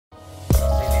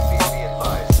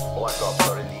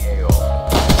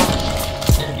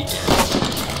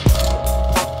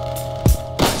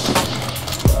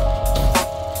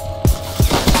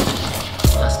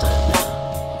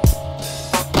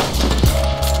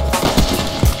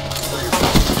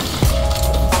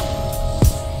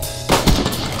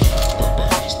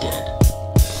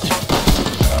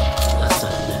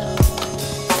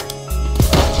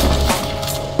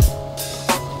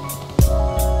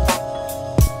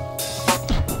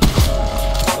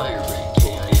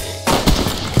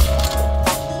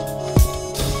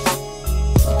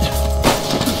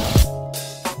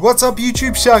What's up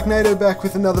YouTube, Sharknado back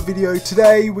with another video.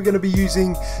 Today we're going to be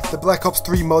using the Black Ops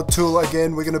 3 mod tool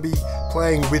again. We're going to be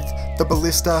playing with the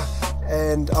Ballista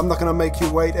and I'm not going to make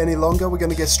you wait any longer. We're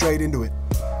going to get straight into it.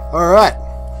 Alright,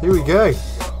 here we go.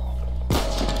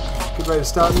 Good way to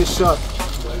start in this shot.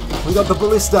 We got the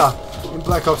Ballista in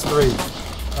Black Ops 3.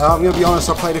 I'm going to be honest,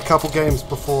 I played a couple games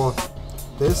before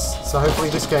this, so hopefully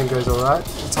this game goes alright.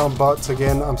 It's on bots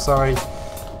again, I'm sorry.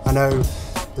 I know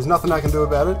there's nothing I can do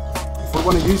about it. If we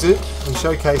want to use it and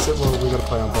showcase it, well, we got to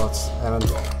play on bots, and I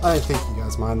don't think you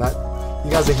guys mind that.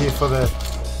 You guys are here for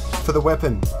the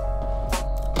weapon.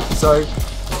 So,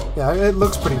 yeah, it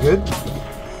looks pretty good.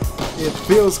 It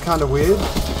feels kind of weird.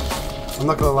 I'm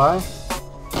not gonna lie.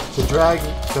 The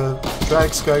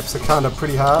drag scopes are kind of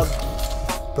pretty hard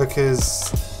because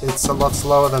it's a lot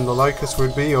slower than the Locust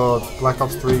would be or Black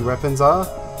Ops 3 weapons are.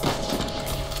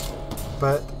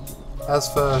 But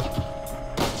as for,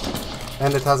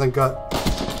 and it hasn't got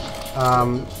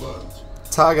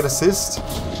target assist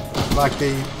like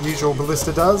the usual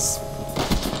Ballista does.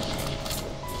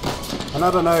 And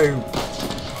I don't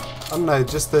know,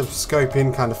 just the scope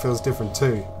in kind of feels different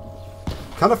too.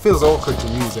 Kind of feels awkward to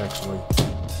use actually.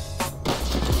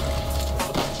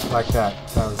 Like that.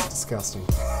 That was disgusting.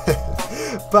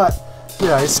 But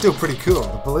yeah, it's still pretty cool.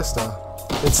 The Ballista.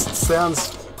 It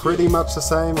sounds pretty much the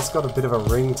same. It's got a bit of a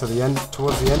ring to the end,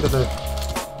 towards the end of the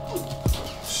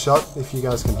shot, if you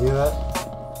guys can hear that.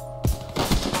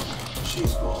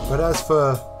 But as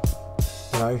for,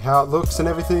 you know, how it looks and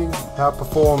everything, how it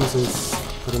performs is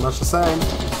pretty much the same.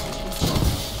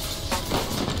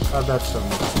 How'd that show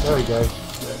me? There we go.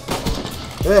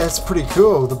 Yeah, it's pretty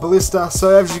cool, the Ballista.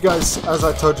 So as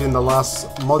I told you in the last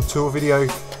mod tool video,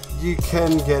 you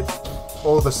can get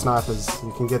all the snipers.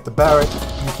 You can get the Barrett,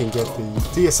 you can get the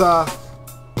DSR,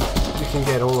 you can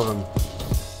get all of them.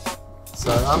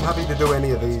 So I'm happy to do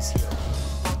any of these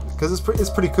because it's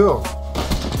pretty cool.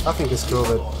 I think it's cool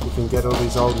that you can get all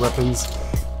these old weapons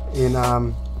in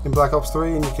Black Ops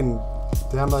 3 and you can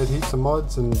download heaps of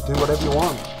mods and do whatever you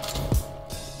want.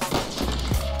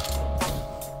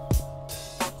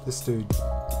 This dude.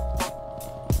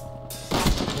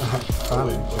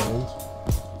 Funny, man.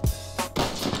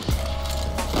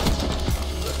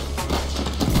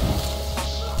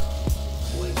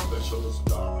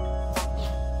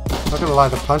 Not gonna lie,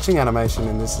 the punching animation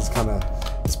in this is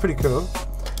it's pretty cool.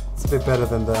 It's a bit better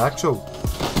than the actual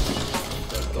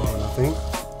game, I think.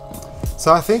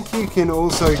 So I think you can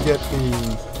also get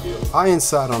the iron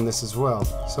sight on this as well.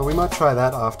 So we might try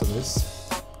that after this.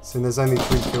 So there's only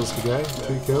 3 kills to go.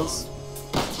 2 kills.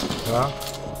 Yeah.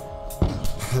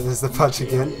 There's the punch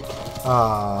again.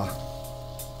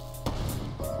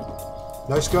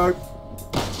 No scope.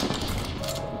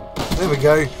 There we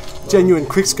go. Genuine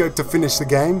quick scope to finish the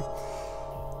game.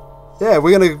 Yeah,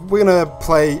 we're gonna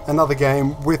play another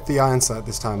game with the iron sight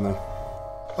this time though.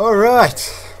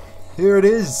 Alright. Here it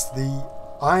is. The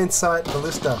iron sight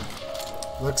Ballista.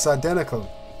 Looks identical.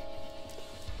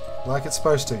 Like it's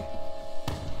supposed to.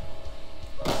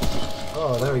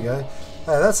 Oh, there we go.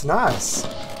 Hey, that's nice.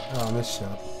 Oh, I missed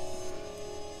shot.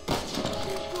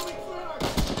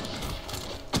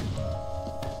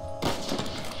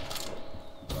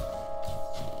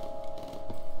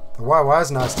 The YY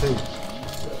is nice too.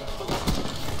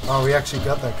 Oh, we actually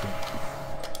got that kid.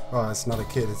 Oh, it's not a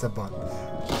kid, it's a bot.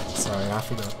 Sorry, I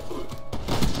forgot.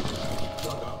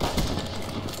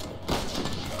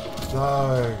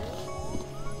 No.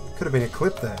 Could have been a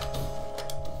clip there.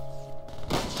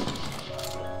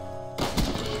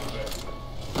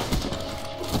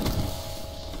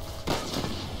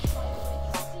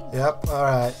 Yep,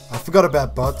 alright. I forgot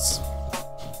about bots.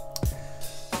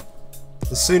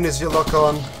 As soon as you lock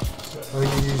on, or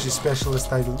you use your specialist,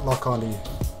 they lock onto you.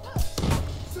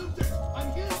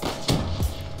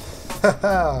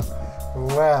 Haha!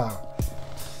 Wow.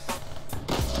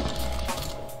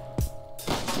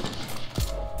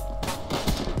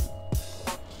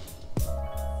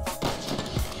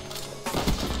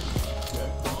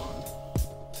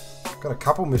 Got a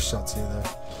couple missed shots here though.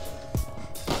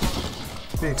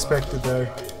 Be expected though.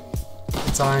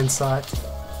 It's iron sight.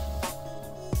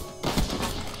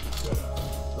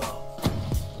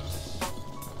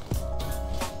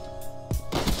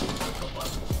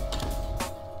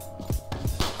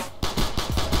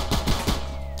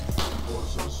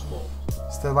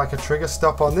 Is there like a trigger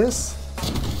stop on this?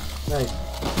 Mate,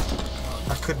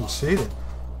 I couldn't shoot it.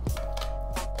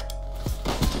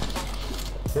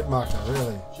 Hit marker,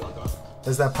 really.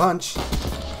 There's that punch.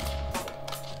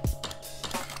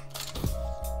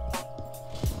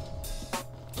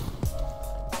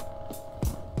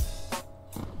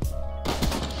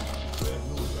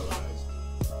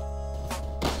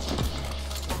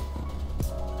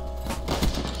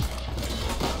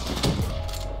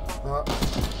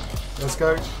 Let's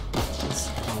go.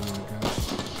 Oh my gosh.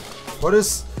 What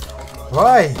is...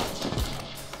 Why?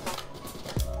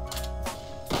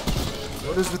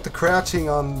 What is with the crouching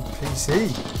on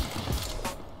PC?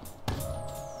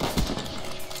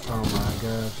 Oh my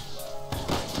god.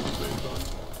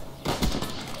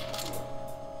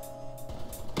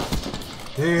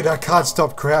 Dude, I can't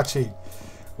stop crouching.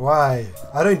 Why?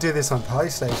 I don't do this on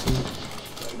PlayStation.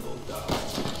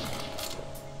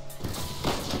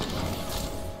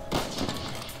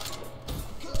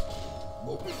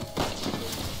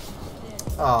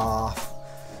 Ah,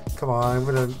 come on.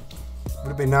 Would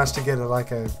have been nice to get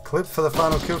like a clip for the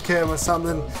final kill cam or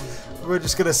something. We're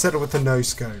just gonna settle with the no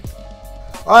scope.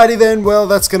 Alrighty then, well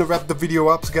that's going to wrap the video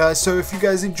up guys, so if you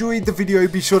guys enjoyed the video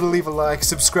be sure to leave a like,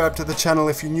 subscribe to the channel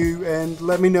if you're new, and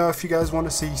let me know if you guys want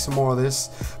to see some more of this,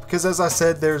 because as I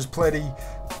said there's plenty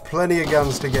of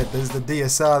guns to get. There's the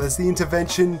DSR, there's the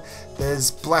intervention, there's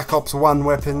Black Ops 1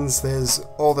 weapons, there's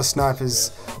all the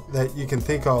snipers that you can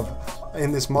think of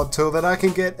in this mod tool that I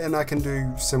can get, and I can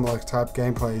do similar type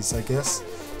gameplays I guess.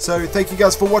 So thank you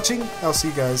guys for watching, I'll see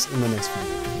you guys in the next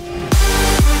video.